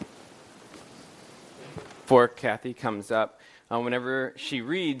before Kathy comes up, whenever she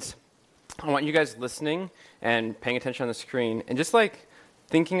reads, I want you guys listening and paying attention on the screen and just like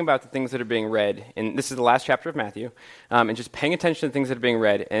thinking about the things that are being read. And this is the last chapter of Matthew. And just paying attention to the things that are being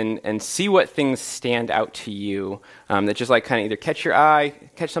read and see what things stand out to you that just like kind of either catch your eye,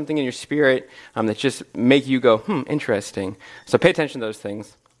 catch something in your spirit that just make you go, interesting. So pay attention to those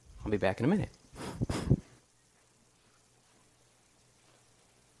things. I'll be back in a minute.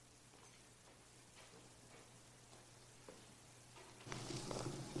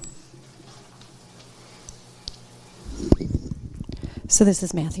 So this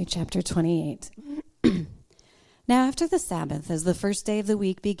is Matthew chapter 28. Now after the Sabbath, as the first day of the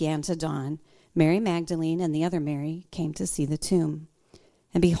week began to dawn, Mary Magdalene and the other Mary came to see the tomb.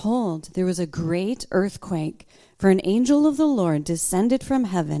 And behold, there was a great earthquake, for an angel of the Lord descended from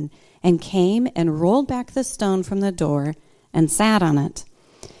heaven and came and rolled back the stone from the door and sat on it.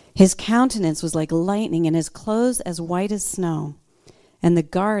 His countenance was like lightning and his clothes as white as snow. And the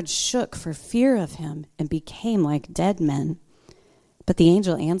guards shook for fear of him and became like dead men. But the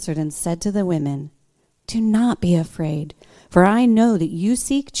angel answered and said to the women, "Do not be afraid, for I know that you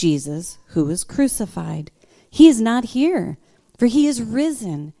seek Jesus, who was crucified. He is not here, for he is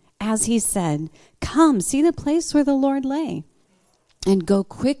risen, as he said. Come, see the place where the Lord lay. And go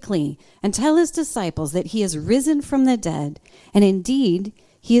quickly and tell his disciples that he is risen from the dead. And indeed,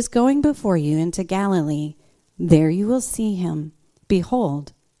 he is going before you into Galilee. There you will see him.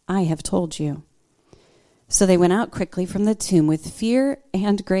 Behold, I have told you." So they went out quickly from the tomb with fear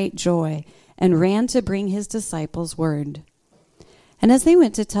and great joy, and ran to bring his disciples word. And as they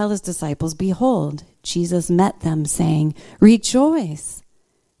went to tell his disciples, behold, Jesus met them, saying, "Rejoice!"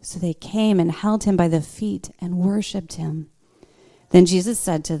 So they came and held him by the feet and worshipped him. Then Jesus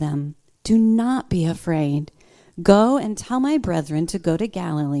said to them, "Do not be afraid. Go and tell my brethren to go to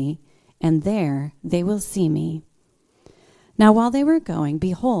Galilee, and there they will see me." Now while they were going,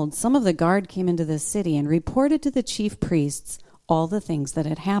 behold, some of the guard came into the city and reported to the chief priests all the things that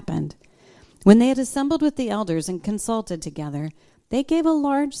had happened. When they had assembled with the elders and consulted together, they gave a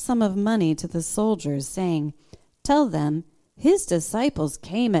large sum of money to the soldiers, saying, "Tell them, his disciples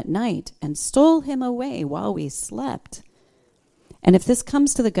came at night and stole him away while we slept. And if this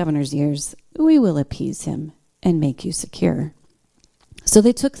comes to the governor's ears, we will appease him and make you secure." So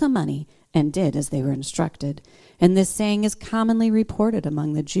they took the money and did as they were instructed. And this saying is commonly reported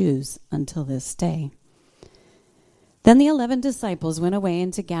among the Jews until this day. Then the 11 disciples went away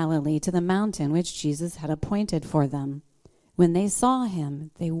into Galilee to the mountain which Jesus had appointed for them. When they saw him,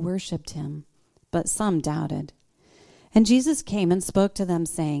 they worshipped him, but some doubted. And Jesus came and spoke to them,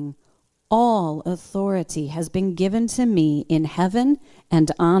 saying, "All authority has been given to me in heaven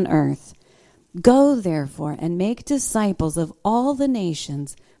and on earth. Go, therefore, and make disciples of all the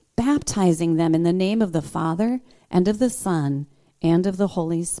nations, baptizing them in the name of the Father and of the Son and of the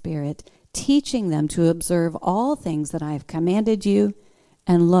Holy Spirit, teaching them to observe all things that I have commanded you.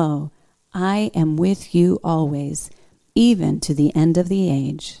 And lo, I am with you always, even to the end of the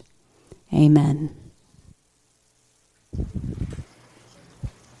age." Amen.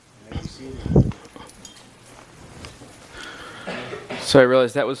 So I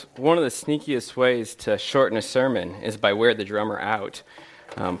realized that was one of the sneakiest ways to shorten a sermon is by wear the drummer out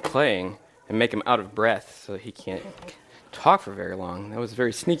playing and make him out of breath so he can't talk for very long. That was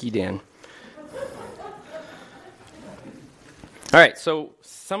very sneaky, Dan. All right, so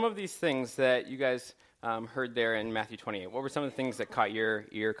some of these things that you guys heard there in Matthew 28, what were some of the things that caught your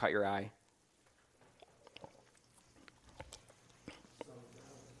ear, caught your eye?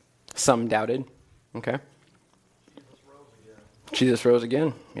 Some doubted. Okay. Jesus rose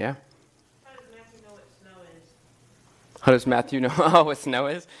again. Yeah. How does Matthew know what snow is? How does Matthew know what snow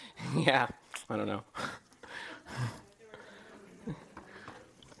is? Yeah, I don't know.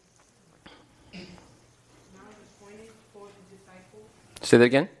 Say that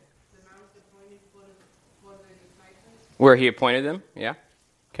again? The mount appointed for the disciples. Where he appointed them? Yeah.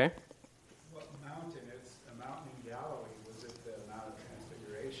 Okay. What mountain? It's a mountain in Galilee. Was it the Mount of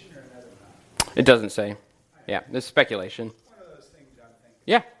Transfiguration or another mountain? It doesn't say. Yeah, there's speculation. One of those things I'm thinking.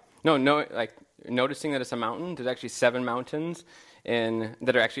 Yeah. No, like noticing that it's a mountain. There's actually 7 mountains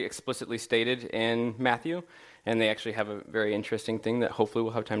that are actually explicitly stated in Matthew, and they actually have a very interesting thing that hopefully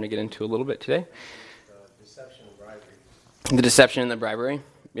we'll have time to get into a little bit today. Deception and bribery. The deception and the bribery.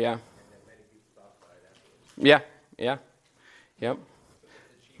 Yeah. And then many people talk about it afterwards. Yeah. Yep.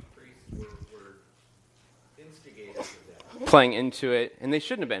 The chief priests were instigated to that. Playing into it, and they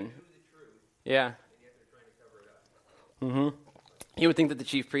shouldn't have been. They knew the truth, Yeah. and yet they're trying to cover it up. You would think that the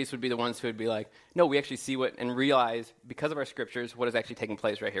chief priests would be the ones who would be like, no, we actually see what, and realize, because of our scriptures, what is actually taking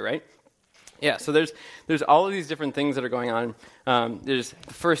place right here, right? Yeah, so there's all of these different things that are going on. There's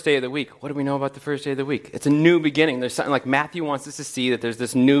the first day of the week. What do we know about the first day of the week? It's a new beginning. There's something like Matthew wants us to see that there's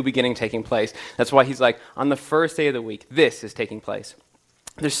this new beginning taking place. That's why he's like, on the first day of the week, this is taking place.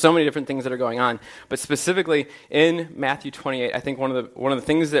 There's so many different things that are going on, but specifically in Matthew 28, I think one of the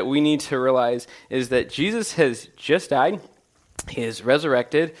things that we need to realize is that Jesus has just died. He is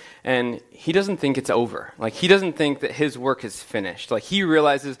resurrected, and he doesn't think it's over. Like, he doesn't think that his work is finished. Like, he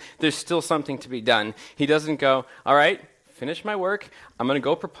realizes there's still something to be done. He doesn't go, all right, finish my work. I'm going to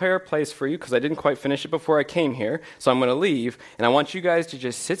go prepare a place for you because I didn't quite finish it before I came here, so I'm going to leave, and I want you guys to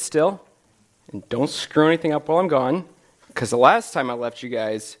just sit still and don't screw anything up while I'm gone, because the last time I left you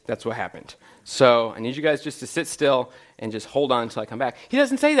guys, that's what happened. So I need you guys just to sit still and just hold on until I come back. He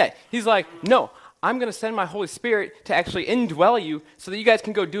doesn't say that. He's like, no, I'm going to send my Holy Spirit to actually indwell you so that you guys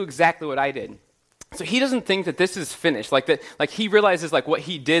can go do exactly what I did. So he doesn't think that this is finished, like he realizes like what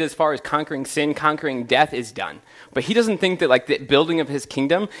he did as far as conquering sin, conquering death is done. But he doesn't think that like the building of his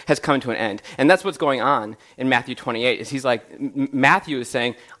kingdom has come to an end. And that's what's going on in Matthew 28, is he's like, Matthew is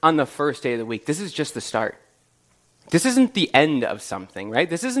saying, on the first day of the week, this is just the start. This isn't the end of something, right?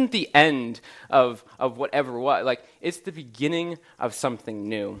 This isn't the end of whatever was. Like, it's the beginning of something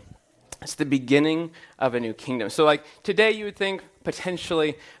new. It's the beginning of a new kingdom. So, like, today you would think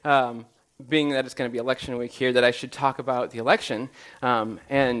potentially, being that it's going to be election week here, that I should talk about the election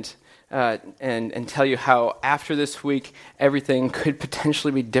and tell you how after this week everything could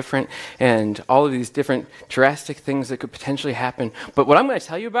potentially be different and all of these different drastic things that could potentially happen. But what I'm going to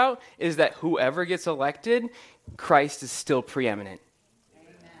tell you about is that whoever gets elected, Christ is still preeminent.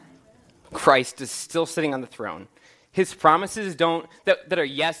 Amen. Christ is still sitting on the throne. His promises that are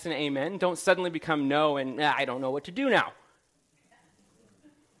yes and amen don't suddenly become no and I don't know what to do now.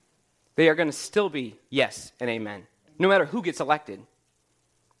 They are going to still be yes and amen, no matter who gets elected.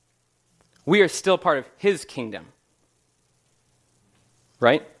 We are still part of his kingdom.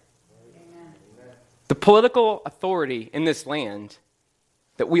 Right? Amen. The political authority in this land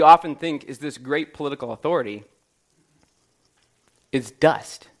that we often think is this great political authority is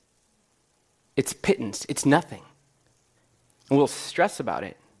dust. It's pittance. It's nothing. And we'll stress about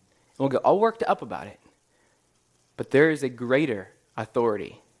it. And we'll get all worked up about it. But there is a greater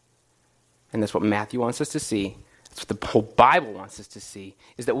authority. And that's what Matthew wants us to see. That's what the whole Bible wants us to see,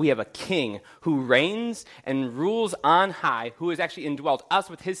 is that we have a king who reigns and rules on high, who has actually indwelt us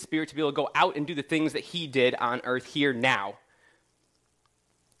with his spirit to be able to go out and do the things that he did on earth here now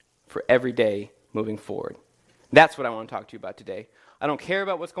for every day moving forward. That's what I want to talk to you about today. I don't care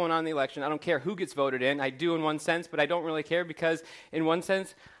about what's going on in the election. I don't care who gets voted in. I do in one sense, but I don't really care because in one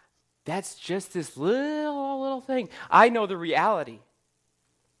sense, that's just this little thing. I know the reality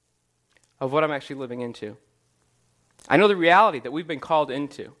of what I'm actually living into. I know the reality that we've been called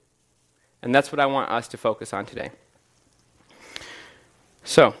into. And that's what I want us to focus on today.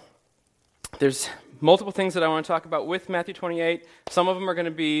 So, there's multiple things that I want to talk about with Matthew 28. Some of them are going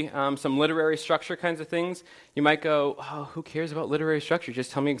to be some literary structure kinds of things. You might go, oh, who cares about literary structure?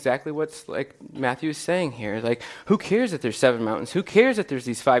 Just tell me exactly what's like Matthew is saying here. Like, who cares that there's 7 mountains? Who cares that there's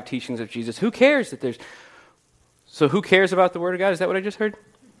these 5 teachings of Jesus? Who cares that there's... So who cares about the Word of God? Is that what I just heard?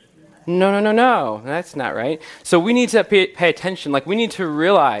 No. That's not right. So we need to pay attention. Like, we need to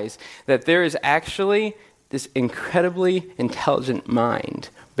realize that there is actually this incredibly intelligent mind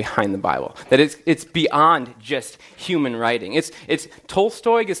behind the Bible. That it's beyond just human writing. It's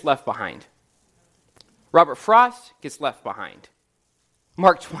Tolstoy gets left behind. Robert Frost gets left behind.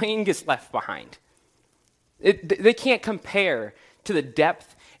 Mark Twain gets left behind. They can't compare to the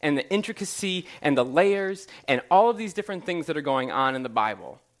depth and the intricacy and the layers and all of these different things that are going on in the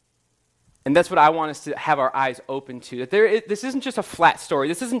Bible. And that's what I want us to have our eyes open to. That this isn't just a flat story.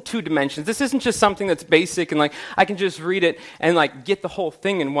 This isn't 2 dimensions. This isn't just something that's basic and like I can just read it and like get the whole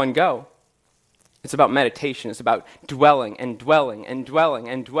thing in one go. It's about meditation. It's about dwelling and dwelling and dwelling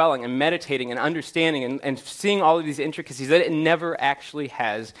and dwelling and meditating and understanding and seeing all of these intricacies that it never actually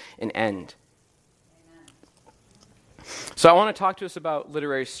has an end. So I want to talk to us about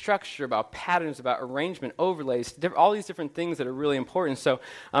literary structure, about patterns, about arrangement, overlays, all these different things that are really important. So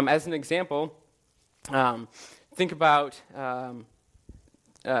as an example, think about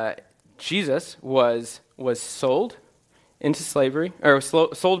Jesus was sold into slavery, or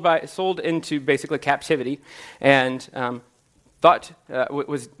sold into basically captivity, and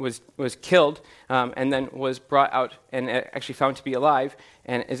was killed, and then was brought out and actually found to be alive,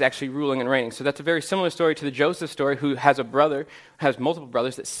 and is actually ruling and reigning. So that's a very similar story to the Joseph story, who has a brother, has multiple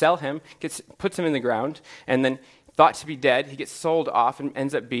brothers that sell him, puts him in the ground, and then thought to be dead. He gets sold off and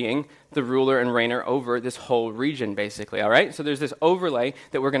ends up being the ruler and reigner over this whole region, basically, all right? So there's this overlay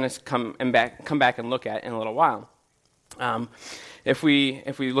that we're going to come back and look at in a little while. If we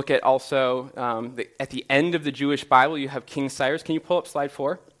look at also, at the end of the Jewish Bible, you have King Cyrus. Can you pull up slide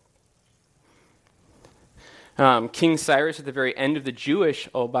 4? King Cyrus at the very end of the Jewish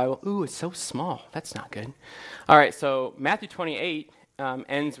Old Bible. Ooh, it's so small. That's not good. All right, so Matthew 28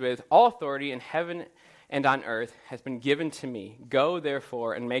 ends with, all authority in heaven and on earth has been given to me. Go,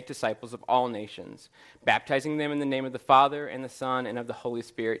 therefore, and make disciples of all nations, baptizing them in the name of the Father and the Son and of the Holy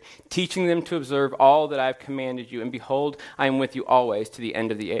Spirit, teaching them to observe all that I have commanded you. And behold, I am with you always to the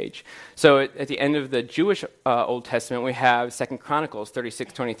end of the age. So at the end of the Jewish Old Testament, we have 2 Chronicles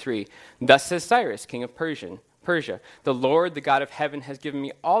 36:23. Thus says Cyrus, king of Persia, the Lord, the God of heaven, has given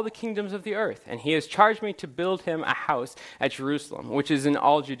me all the kingdoms of the earth, and he has charged me to build him a house at Jerusalem, which is in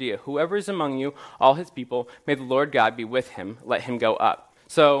all Judea. Whoever is among you, all his people, may the Lord God be with him. Let him go up.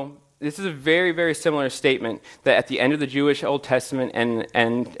 So this is a very, very similar statement that at the end of the Jewish Old Testament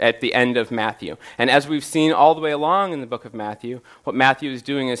and at the end of Matthew. And as we've seen all the way along in the book of Matthew, what Matthew is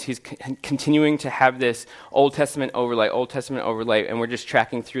doing is he's continuing to have this Old Testament overlay, and we're just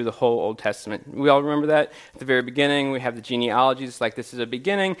tracking through the whole Old Testament. We all remember that? At the very beginning, we have the genealogies, like this is a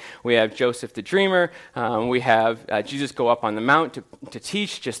beginning. We have Joseph the dreamer. We have Jesus go up on the mount to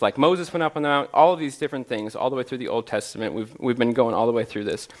teach, just like Moses went up on the mount. All of these different things, all the way through the Old Testament. We've been going all the way through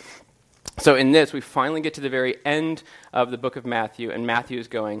this. So in this, we finally get to the very end of the book of Matthew, and Matthew is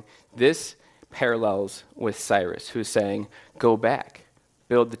going, this parallels with Cyrus, who's saying, go back,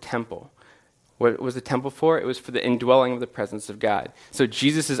 build the temple. What was the temple for? It was for the indwelling of the presence of God. So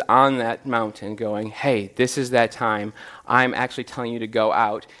Jesus is on that mountain going, hey, this is that time. I'm actually telling you to go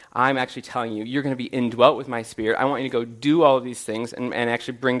out. I'm actually telling you, you're going to be indwelt with my spirit. I want you to go do all of these things and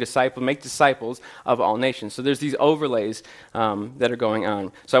actually make disciples of all nations. So there's these overlays that are going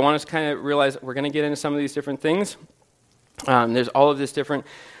on. So I want us to kind of realize we're going to get into some of these different things. There's all of this different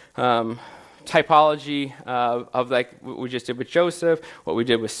typology of like what we just did with Joseph, what we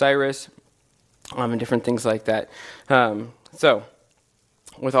did with Cyrus, and different things like that. So,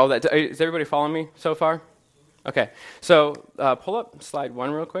 with all that, is everybody following me so far? Okay. So, pull up slide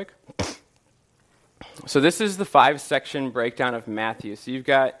 1 real quick. So, this is the 5-section breakdown of Matthew. So, you've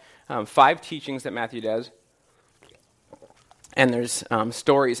got 5 teachings that Matthew does, and there's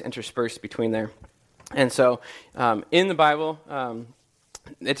stories interspersed between there. And so, in the Bible,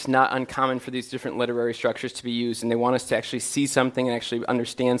 it's not uncommon for these different literary structures to be used, and they want us to actually see something and actually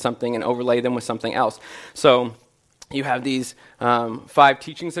understand something and overlay them with something else. So you have these 5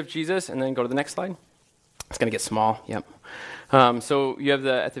 teachings of Jesus, and then go to the next slide. It's going to get small, yep. So you have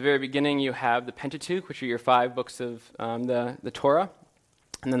at the very beginning, you have the Pentateuch, which are your 5 books of the Torah.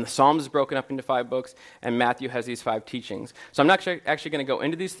 And then the Psalms is broken up into 5 books, and Matthew has these 5 teachings. So I'm not actually going to go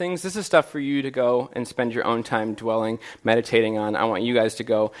into these things. This is stuff for you to go and spend your own time dwelling, meditating on. I want you guys to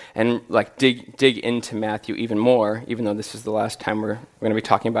go and like dig into Matthew even more, even though this is the last time we're going to be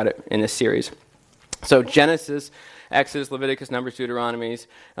talking about it in this series. So Genesis, Exodus, Leviticus, Numbers, Deuteronomy,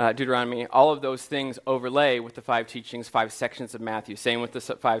 all of those things overlay with the 5 teachings, 5 sections of Matthew. Same with the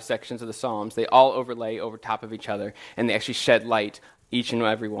 5 sections of the Psalms. They all overlay over top of each other, and they actually shed light, each and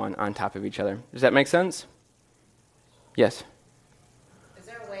every one, on top of each other. Does that make sense? Yes? Is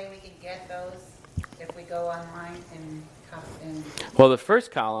there a way we can get those if we go online and Well, the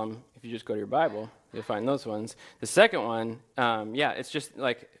first column, if you just go to your Bible, you'll find those ones. The second one, it's just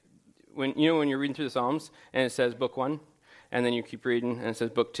like when you're reading through the Psalms and it says book 1, and then you keep reading and it says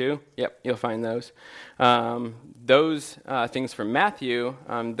book 2. Yep, you'll find those. Those things from Matthew,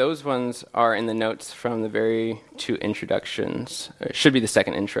 those ones are in the notes from the very 2 introductions. It should be the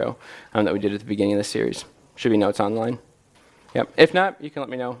second intro that we did at the beginning of the series. Should be notes online. Yep. If not, you can let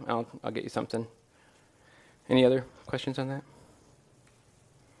me know. I'll get you something. Any other questions on that?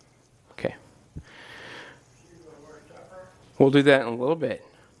 Okay. We'll do that in a little bit.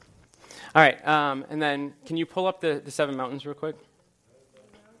 All right, and then can you pull up the 7 mountains real quick?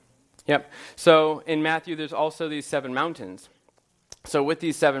 Yep. So in Matthew, there's also these 7 mountains. So with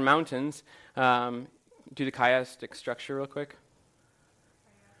these 7 mountains, do the chiastic structure real quick.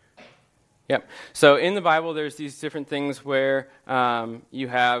 Yep. So in the Bible, there's these different things where you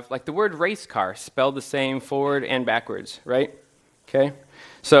have, like the word race car spelled the same forward and backwards, right? Okay.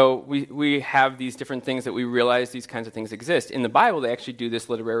 So we have these different things that we realize these kinds of things exist. In the Bible, they actually do this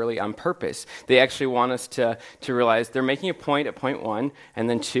literally on purpose. They actually want us to realize they're making a point at point 1, and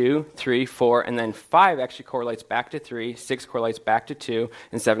then 2, 3, 4, and then 5 actually correlates back to 3, 6 correlates back to 2,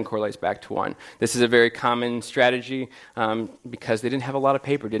 and 7 correlates back to 1. This is a very common strategy because they didn't have a lot of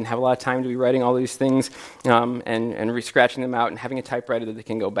paper, didn't have a lot of time to be writing all these things and re-scratching them out and having a typewriter that they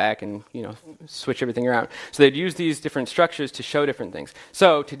can go back and switch everything around. So they'd use these different structures to show different things.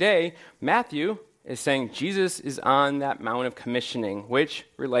 So today, Matthew is saying Jesus is on that Mount of Commissioning, which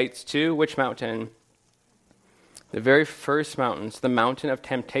relates to which mountain? The very first mountain, the mountain of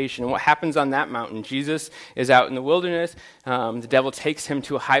temptation. And what happens on that mountain? Jesus is out in the wilderness. The devil takes him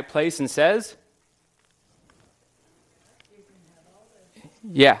to a high place and says,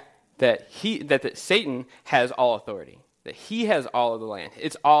 that Satan has all authority, that he has all of the land.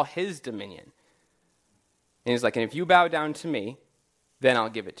 It's all his dominion. And he's like, and if you bow down to me, then I'll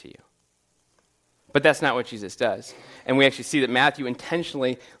give it to you. But that's not what Jesus does. And we actually see that Matthew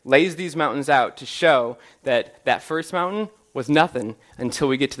intentionally lays these mountains out to show that that first mountain was nothing until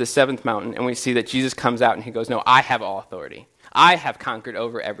we get to the 7th mountain, and we see that Jesus comes out and he goes, no, I have all authority. I have conquered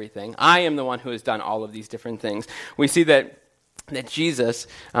over everything. I am the one who has done all of these different things. We see that Jesus,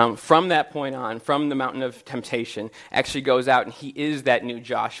 from that point on, from the mountain of temptation, actually goes out and he is that new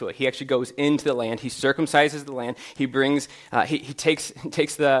Joshua. He actually goes into the land. He circumcises the land. He brings, he takes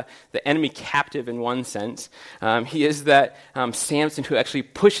the enemy captive in one sense. He is that Samson who actually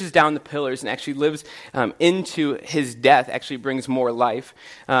pushes down the pillars and actually lives into his death, actually brings more life.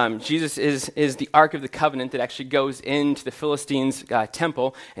 Jesus is the Ark of the Covenant that actually goes into the Philistines'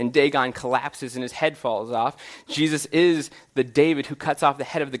 temple, and Dagon collapses and his head falls off. Jesus is the David who cuts off the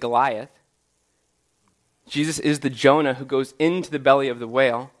head of the Goliath. Jesus is the Jonah who goes into the belly of the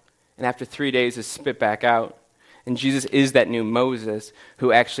whale and after 3 days is spit back out. And Jesus is that new Moses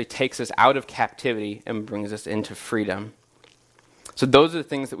who actually takes us out of captivity and brings us into freedom. So those are the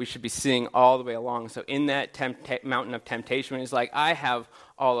things that we should be seeing all the way along. So in that mountain of temptation, when he's like, I have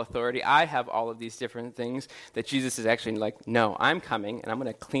all authority, I have all of these different things, that Jesus is actually like, no, I'm coming and I'm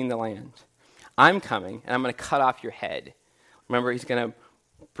going to clean the land. I'm coming and I'm going to cut off your head. Remember, he's going to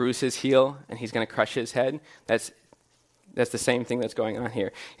bruise his heel and he's going to crush his head. That's the same thing that's going on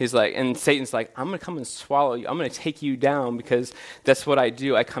here. He's like, and Satan's like, I'm going to come and swallow you. I'm going to take you down because that's what I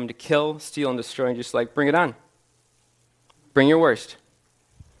do. I come to kill, steal, and destroy. And just like, bring it on. Bring your worst.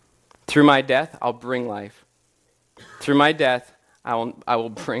 Through my death, I'll bring life. Through my death, I will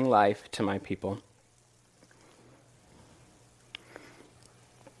bring life to my people.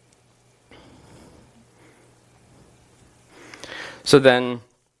 So then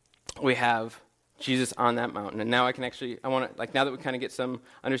we have Jesus on that mountain. And now now that we kind of get some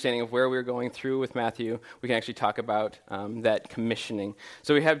understanding of where we're going through with Matthew, we can actually talk about that commissioning.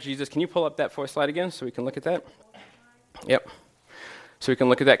 So we have Jesus. Can you pull up that 4th slide again so we can look at that? Yep. So we can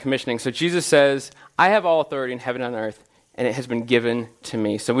look at that commissioning. So Jesus says, I have all authority in heaven and on earth, and it has been given to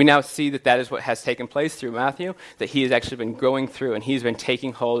me. So we now see that is what has taken place through Matthew, that he has actually been going through, and he's been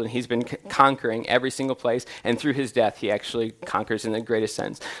taking hold, and he's been conquering every single place, and through his death, he actually conquers in the greatest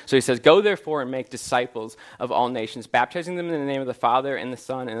sense. So he says, go therefore and make disciples of all nations, baptizing them in the name of the Father and the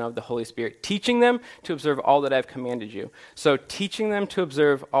Son and of the Holy Spirit, teaching them to observe all that I have commanded you. So teaching them to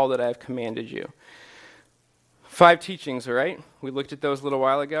observe all that I have commanded you. 5 teachings, all right? We looked at those a little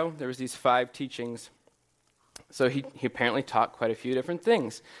while ago. There was these 5 teachings. So he apparently taught quite a few different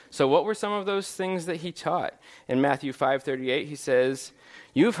things. So what were some of those things that he taught? In Matthew 5:38, he says,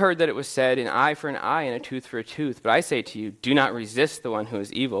 you've heard that it was said, an eye for an eye and a tooth for a tooth. But I say to you, do not resist the one who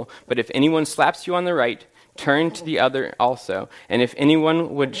is evil. But if anyone slaps you on the right, turn to the other also. And if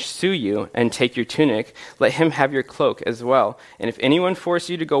anyone would sue you and take your tunic, let him have your cloak as well. And if anyone force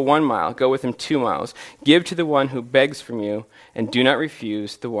you to go 1 mile, go with him 2 miles. Give to the one who begs from you, and do not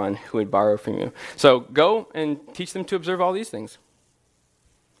refuse the one who would borrow from you. So go and teach them to observe all these things.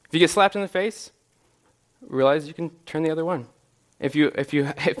 If you get slapped in the face, realize you can turn the other one. If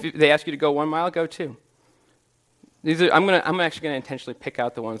they ask you to go 1 mile, go 2. I'm actually going to intentionally pick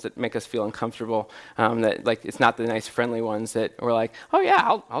out the ones that make us feel uncomfortable. That like it's not the nice, friendly ones that we're like, oh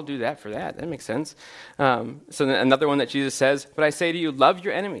yeah, I'll do that for that. That makes sense. So then another one that Jesus says, but I say to you, love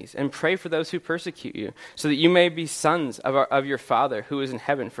your enemies and pray for those who persecute you, so that you may be sons of your Father who is in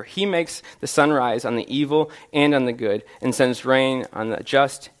heaven. For he makes the sun rise on the evil and on the good, and sends rain on the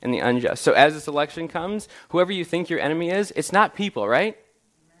just and the unjust. So as this election comes, whoever you think your enemy is, it's not people, right?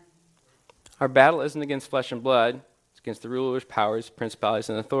 Our battle isn't against flesh and blood. Against the rulers, powers, principalities,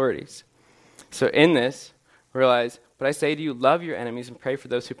 and authorities. So in this, realize, but I say to you, love your enemies and pray for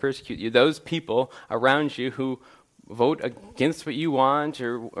those who persecute you. Those people around you who vote against what you want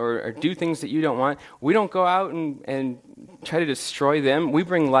or do things that you don't want. We don't go out and try to destroy them. We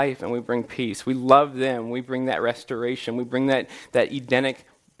bring life and we bring peace. We love them. We bring that restoration. We bring that Edenic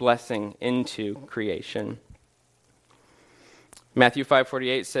blessing into creation. Matthew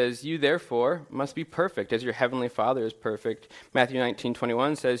 5:48 says, "You therefore must be perfect as your heavenly Father is perfect." Matthew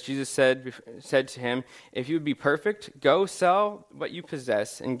 19:21 says, Jesus said to him, "If you would be perfect, go sell what you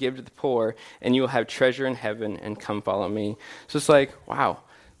possess and give to the poor, and you will have treasure in heaven, and come follow me." So it's like, wow.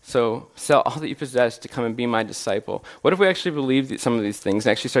 So sell all that you possess to come and be my disciple. What if we actually believed some of these things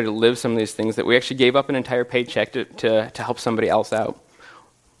and actually started to live some of these things, that we actually gave up an entire paycheck to help somebody else out?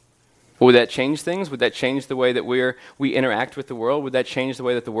 Would that change things? Would that change the way that we interact with the world? Would that change the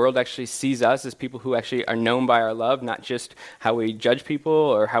way that the world actually sees us as people who actually are known by our love, not just how we judge people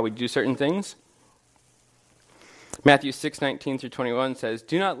or how we do certain things? Matthew 6:19-21 says,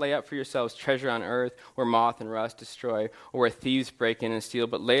 "Do not lay up for yourselves treasure on earth where moth and rust destroy, or where thieves break in and steal,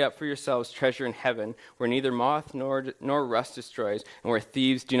 but lay up for yourselves treasure in heaven where neither moth nor rust destroys, and where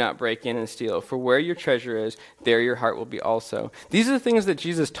thieves do not break in and steal. For where your treasure is, there your heart will be also." These are the things that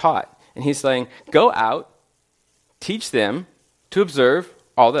Jesus taught. And he's saying, go out, teach them to observe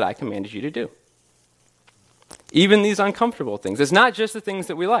all that I commanded you to do. Even these uncomfortable things. It's not just the things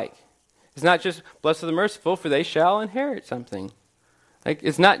that we like. It's not just, blessed are the merciful, for they shall inherit something. Like,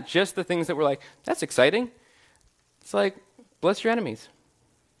 it's not just the things that we're like, that's exciting. It's like, bless your enemies.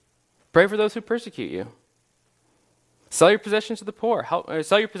 Pray for those who persecute you. Sell your possessions to the poor.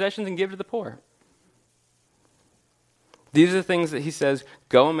 Sell your possessions and give to the poor. These are the things that he says,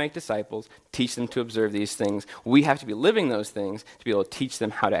 go and make disciples, teach them to observe these things. We have to be living those things to be able to teach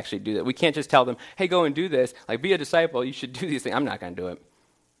them how to actually do that. We can't just tell them, hey, go and do this. Like, be a disciple, you should do these things. I'm not going to do it.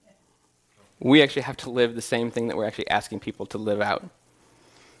 We actually have to live the same thing that we're actually asking people to live out.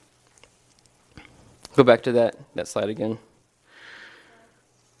 Go back to that slide again.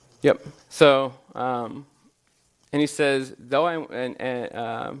 Yep. So, and he says, though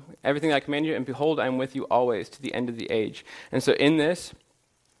everything that I command you, and behold, I am with you always to the end of the age. And so in this,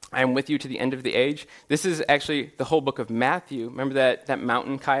 I am with you to the end of the age. This is actually the whole book of Matthew. Remember that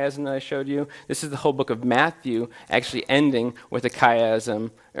mountain chiasm that I showed you? This is the whole book of Matthew actually ending with a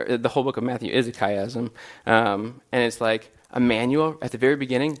chiasm. The whole book of Matthew is a chiasm. And it's like Emmanuel at the very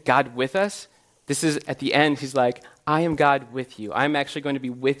beginning, God with us. This is at the end, he's like, I am God with you. I'm actually going to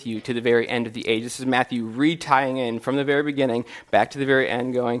be with you to the very end of the age. This is Matthew retying in from the very beginning back to the very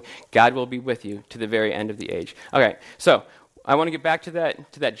end, going, God will be with you to the very end of the age. Okay, so I want to get back to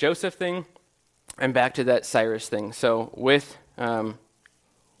that Joseph thing and back to that Cyrus thing. So with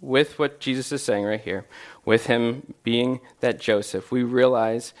what Jesus is saying right here, with him being that Joseph, we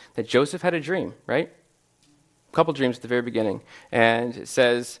realize that Joseph had a dream, right? A couple dreams at the very beginning. And it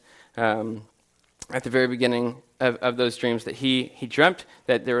says at the very beginning of those dreams that he dreamt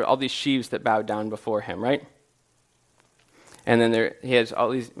that there were all these sheaves that bowed down before him, right? And then he has all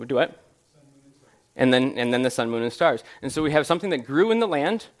these, do what? And then the sun, moon, and stars. And so we have something that grew in the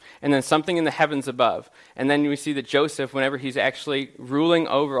land, and then something in the heavens above. And then we see that Joseph, whenever he's actually ruling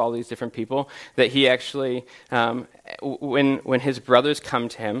over all these different people, that he actually, when his brothers come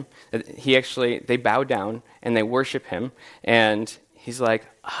to him, they bow down and they worship him. And he's like,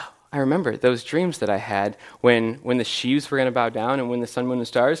 oh, I remember those dreams that I had when the sheaves were going to bow down and when the sun, moon, and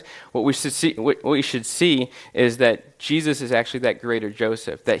stars. What we should see is that Jesus is actually that greater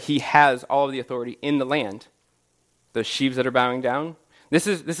Joseph, that he has all of the authority in the land. Those sheaves that are bowing down. This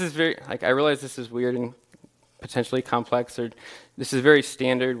is very, like, I realize this is weird and potentially complex, or this is a very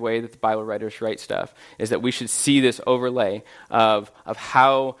standard way that the Bible writers write stuff, is that we should see this overlay of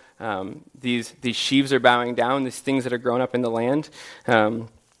how these sheaves are bowing down, these things that are growing up in the land.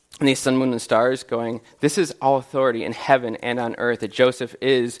 And these sun, moon, and stars going, this is all authority in heaven and on earth, that Joseph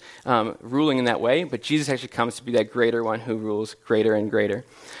is ruling in that way, but Jesus actually comes to be that greater one who rules greater and greater.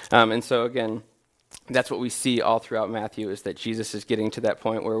 And so again, that's what we see all throughout Matthew, is that Jesus is getting to that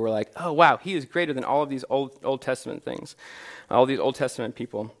point where we're like, oh wow, he is greater than all of these Old Testament things, all these Old Testament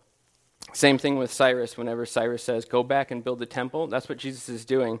people. Same thing with Cyrus. Whenever Cyrus says, go back and build the temple, that's what Jesus is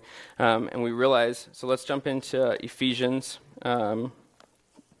doing. And we realize, so let's jump into Ephesians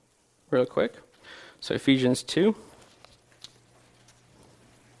real quick. So Ephesians 2.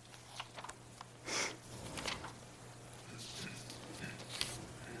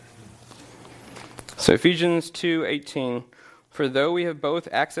 So Ephesians 2:18, For though we have both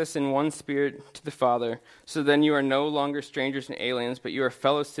access in one Spirit to the Father, so then you are no longer strangers and aliens, but you are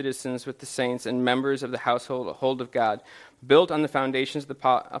fellow citizens with the saints and members of the household of God, built on the foundations of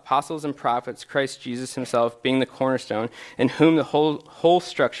the apostles and prophets, Christ Jesus himself being the cornerstone, in whom the whole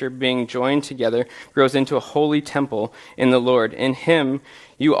structure being joined together grows into a holy temple in the Lord. In him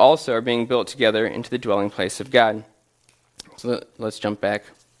you also are being built together into the dwelling place of God. So let's jump back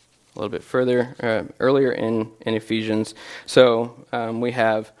a little bit further, earlier in Ephesians. So we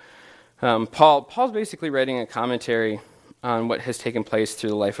have Paul's basically writing a commentary on what has taken place through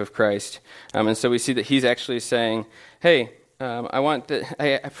the life of Christ. And so we see that he's actually saying, hey,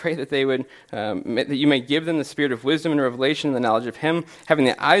 I pray that they would, that you may give them the spirit of wisdom and revelation and the knowledge of him, having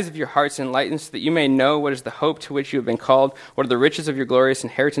the eyes of your hearts enlightened, so that you may know what is the hope to which you have been called, what are the riches of your glorious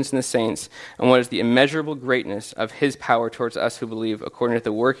inheritance in the saints, and what is the immeasurable greatness of his power towards us who believe, according to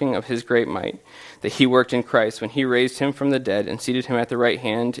the working of his great might, that he worked in Christ when he raised him from the dead and seated him at the right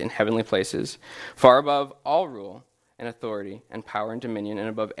hand in heavenly places, far above all rule and authority and power and dominion, and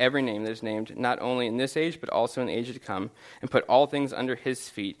above every name that is named, not only in this age, but also in the age to come, and put all things under his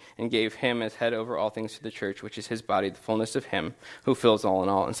feet, and gave him as head over all things to the church, which is his body, the fullness of him who fills all in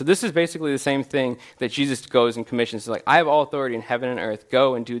all. And so this is basically the same thing that Jesus goes and commissions. It's like, I have all authority in heaven and earth.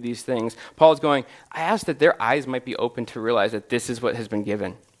 Go and do these things. Paul's going, I ask that their eyes might be open to realize that this is what has been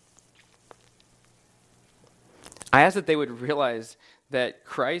given. I ask that they would realize that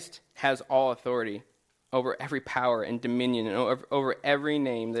Christ has all authority over every power and dominion and over every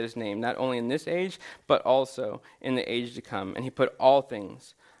name that is named, not only in this age, but also in the age to come. And he put all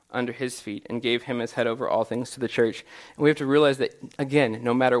things under his feet and gave him as head over all things to the church. And we have to realize that, again,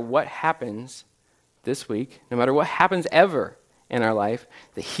 no matter what happens this week, no matter what happens ever in our life,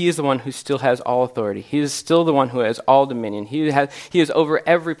 that he is the one who still has all authority. He is still the one who has all dominion. He is over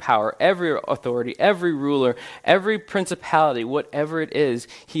every power, every authority, every ruler, every principality, whatever it is,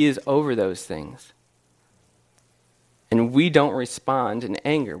 he is over those things. And we don't respond in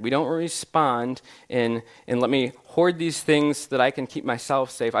anger. We don't respond in let me hoard these things so that I can keep myself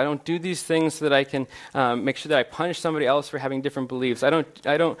safe. I don't do these things so that I can make sure that I punish somebody else for having different beliefs. I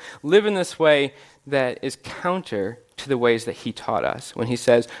don't live in this way that is counter to the ways that he taught us. When he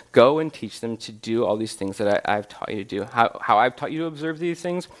says, go and teach them to do all these things that I've taught you to do. How I've taught you to observe these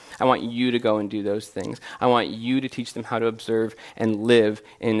things, I want you to go and do those things. I want you to teach them how to observe and live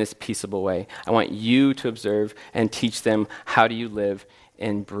in this peaceable way. I want you to observe and teach them how do you live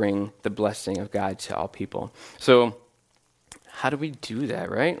and bring the blessing of God to all people. So how do we do that,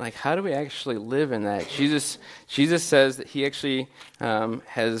 right? Like, how do we actually live in that? Jesus says that he actually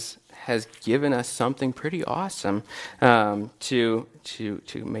has given us something pretty awesome to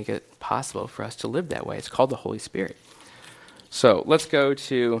make it possible for us to live that way. It's called the Holy Spirit. So let's go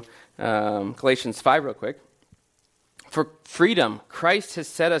to Galatians 5 real quick. For freedom, Christ has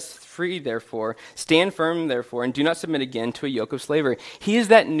set us free, therefore. Stand firm, therefore, and do not submit again to a yoke of slavery. He is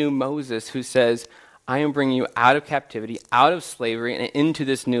that new Moses who says, I am bringing you out of captivity, out of slavery, and into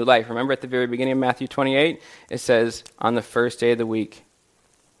this new life. Remember at the very beginning of Matthew 28, it says, on the first day of the week.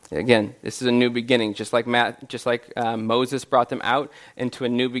 Again, this is a new beginning, just like Moses brought them out into a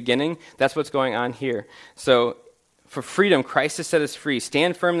new beginning. That's what's going on here. So, for freedom, Christ has set us free.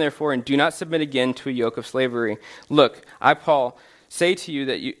 Stand firm, therefore, and do not submit again to a yoke of slavery. Look, I, Paul, say to you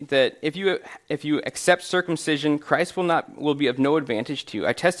that if you accept circumcision, Christ will be of no advantage to you.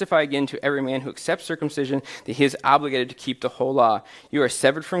 I testify again to every man who accepts circumcision that he is obligated to keep the whole law. You are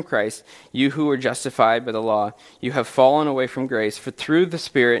severed from Christ, you who were justified by the law. You have fallen away from grace, for through the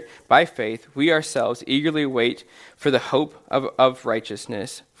Spirit, by faith, we ourselves eagerly wait for the hope of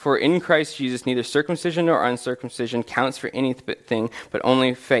righteousness. For in Christ Jesus, neither circumcision nor uncircumcision counts for anything, but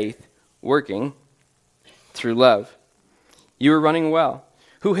only faith, working through love. You are running well.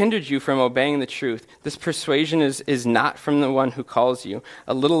 Who hindered you from obeying the truth? This persuasion is not from the one who calls you.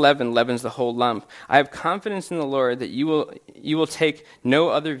 A little leaven leavens the whole lump. I have confidence in the Lord that you will take no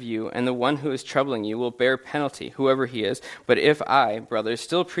other view, and the one who is troubling you will bear penalty, whoever he is. But if I, brothers,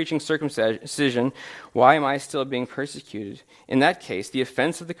 still preaching circumcision, why am I still being persecuted? In that case, the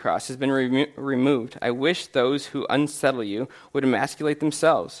offense of the cross has been removed. I wish those who unsettle you would emasculate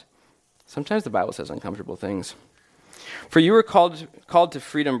themselves. Sometimes the Bible says uncomfortable things. For you were called to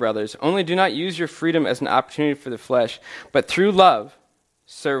freedom, brothers. Only do not use your freedom as an opportunity for the flesh, but through love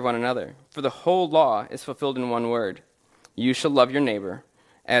serve one another. For the whole law is fulfilled in one word. You shall love your neighbor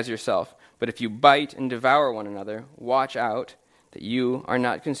as yourself. But if you bite and devour one another, watch out that you are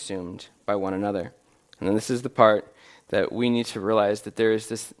not consumed by one another. And then this is the part that we need to realize that there is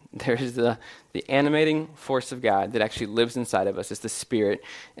the animating force of God that actually lives inside of us. It's the Spirit.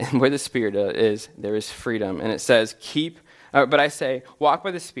 And where the Spirit is, there is freedom. And it says, keep But I say, walk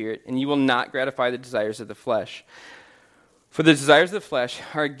by the Spirit, and you will not gratify the desires of the flesh. For the desires of the flesh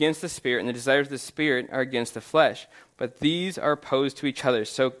are against the Spirit, and the desires of the Spirit are against the flesh. But these are opposed to each other.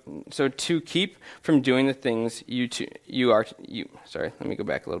 So to keep from doing the things let me go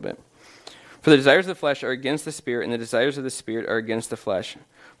back a little bit. For the desires of the flesh are against the Spirit, and the desires of the Spirit are against the flesh.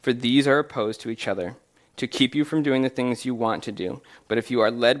 For these are opposed to each other, to keep you from doing the things you want to do. But if you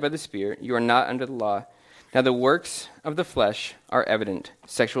are led by the Spirit, you are not under the law. Now the works of the flesh are evident: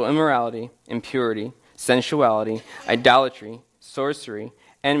 sexual immorality, impurity, sensuality, idolatry, sorcery,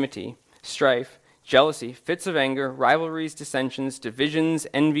 enmity, strife, jealousy, fits of anger, rivalries, dissensions, divisions,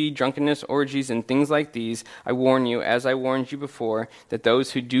 envy, drunkenness, orgies, and things like these. I warn you, as I warned you before, that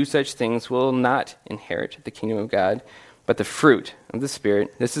those who do such things will not inherit the kingdom of God. But the fruit of the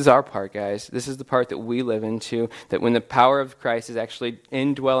Spirit, this is our part, guys. This is the part that we live into, that when the power of Christ is actually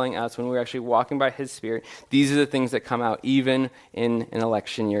indwelling us, when we're actually walking by His Spirit, these are the things that come out even in an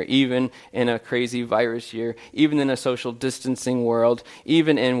election year, even in a crazy virus year, even in a social distancing world,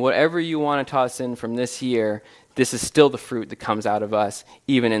 even in whatever you want to toss in from this year. This is still the fruit that comes out of us,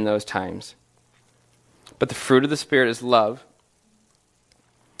 even in those times. But the fruit of the Spirit is love,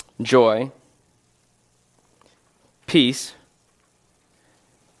 joy, peace,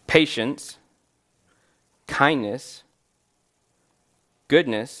 patience, kindness,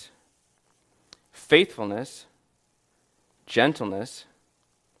 goodness, faithfulness, gentleness,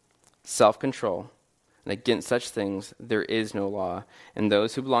 self-control. And against such things there is no law. And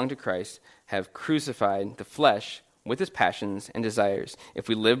those who belong to Christ have crucified the flesh with its passions and desires. If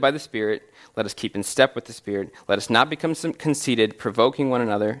we live by the Spirit, let us keep in step with the Spirit. Let us not become conceited, provoking one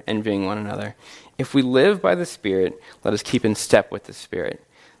another, envying one another. If we live by the Spirit, let us keep in step with the Spirit.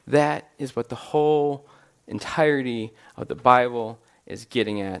 That is what the whole entirety of the Bible is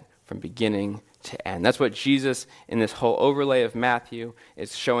getting at from beginning to end. That's what Jesus, in this whole overlay of Matthew,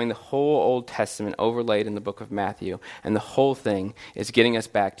 is showing the whole Old Testament overlaid in the book of Matthew. And the whole thing is getting us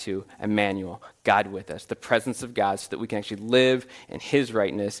back to Emmanuel, God with us, the presence of God, so that we can actually live in His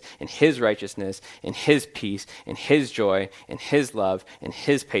rightness, in His righteousness, in His peace, in His joy, in His love, in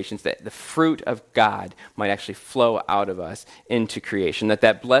His patience, that the fruit of God might actually flow out of us into creation,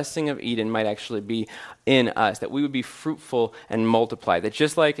 that blessing of Eden might actually be in us, that we would be fruitful and multiply, that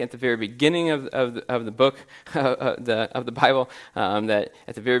just like at the very beginning of the book, of the Bible, that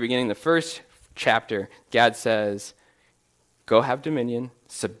at the very beginning, the first chapter, God says, go have dominion,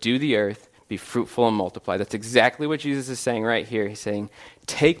 subdue the earth, be fruitful and multiply. That's exactly what Jesus is saying right here. He's saying,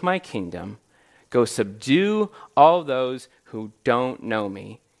 take my kingdom, go subdue all those who don't know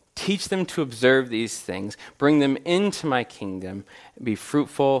me. Teach them to observe these things. Bring them into my kingdom. Be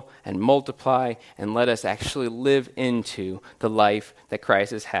fruitful and multiply, and let us actually live into the life that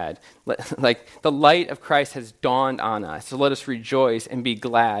Christ has had. Like the light of Christ has dawned on us. So let us rejoice and be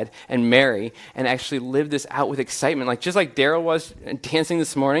glad and merry and actually live this out with excitement. Like just like Daryl was dancing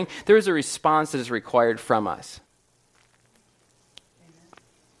this morning, there is a response that is required from us.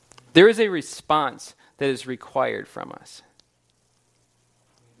 There is a response that is required from us.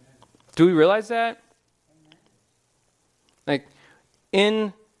 Do we realize that? Like,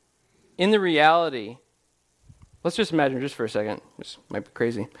 in the reality, let's just imagine just for a second, this might be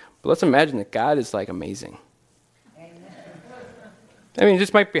crazy, but let's imagine that God is like amazing. Amen. I mean,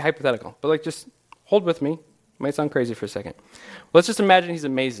 this might be hypothetical, but like just hold with me. It might sound crazy for a second. Let's just imagine He's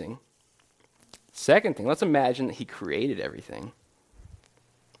amazing. Second thing, let's imagine that He created everything.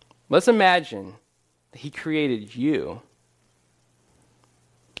 Let's imagine that He created you.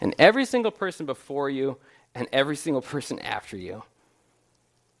 And every single person before you and every single person after you.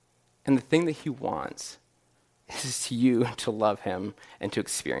 And the thing that He wants is you to love Him and to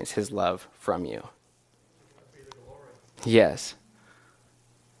experience His love from you. Yes.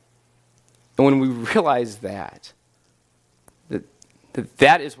 And when we realize that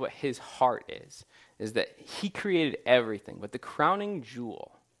is what His heart is that He created everything, but the crowning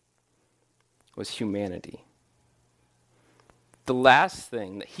jewel was humanity. The last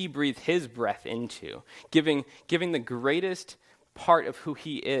thing that He breathed His breath into, giving the greatest part of who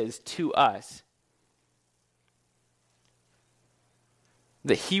He is to us,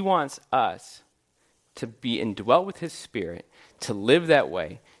 that He wants us to be indwelt with His Spirit, to live that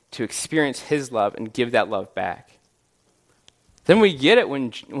way, to experience His love and give that love back. Then we get it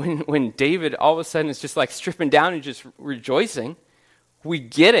when David all of a sudden is just like stripping down and just rejoicing. We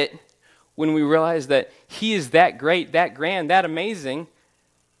get it when we realize that He is that great, that grand, that amazing,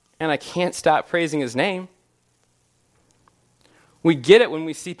 and I can't stop praising His name. We get it when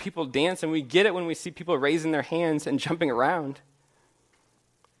we see people dance, and we get it when we see people raising their hands and jumping around.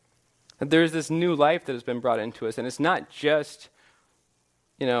 That there's this new life that has been brought into us, and it's not just,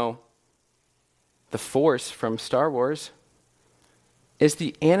 the Force from Star Wars. It's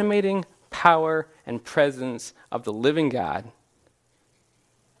the animating power and presence of the living God.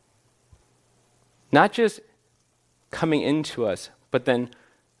 Not just coming into us, but then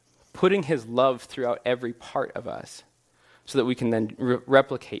putting his love throughout every part of us so that we can then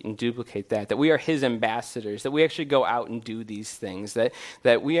replicate and duplicate that we are his ambassadors, that we actually go out and do these things,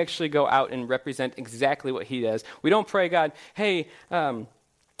 that we actually go out and represent exactly what he does. We don't pray, God, hey, I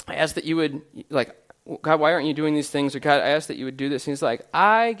ask that you would, God, why aren't you doing these things? Or God, I ask that you would do this. And he's like,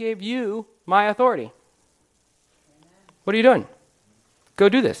 I gave you my authority. Amen. What are you doing? Go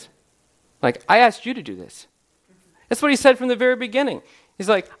do this. I asked you to do this. That's what he said from the very beginning. He's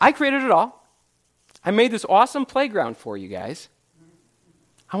like, I created it all. I made this awesome playground for you guys.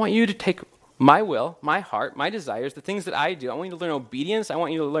 I want you to take my will, my heart, my desires, the things that I do. I want you to learn obedience. I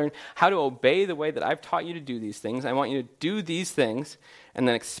want you to learn how to obey the way that I've taught you to do these things. I want you to do these things and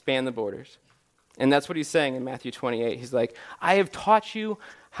then expand the borders. And that's what he's saying in Matthew 28. He's like, I have taught you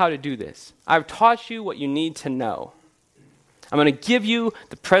how to do this. I've taught you what you need to know. I'm going to give you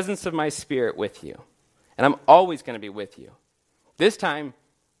the presence of my Spirit with you. And I'm always going to be with you. This time,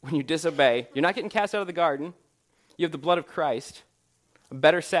 when you disobey, you're not getting cast out of the garden. You have the blood of Christ, a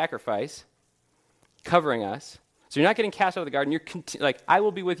better sacrifice, covering us. So you're not getting cast out of the garden. You're I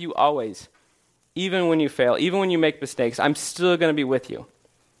will be with you always. Even when you fail, even when you make mistakes, I'm still going to be with you.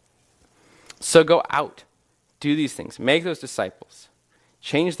 So go out. Do these things. Make those disciples.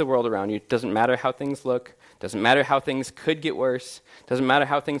 Change the world around you. It doesn't matter how things look. Doesn't matter how things could get worse. Doesn't matter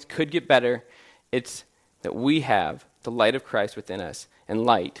how things could get better. It's that we have the light of Christ within us, and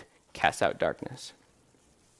light casts out darkness.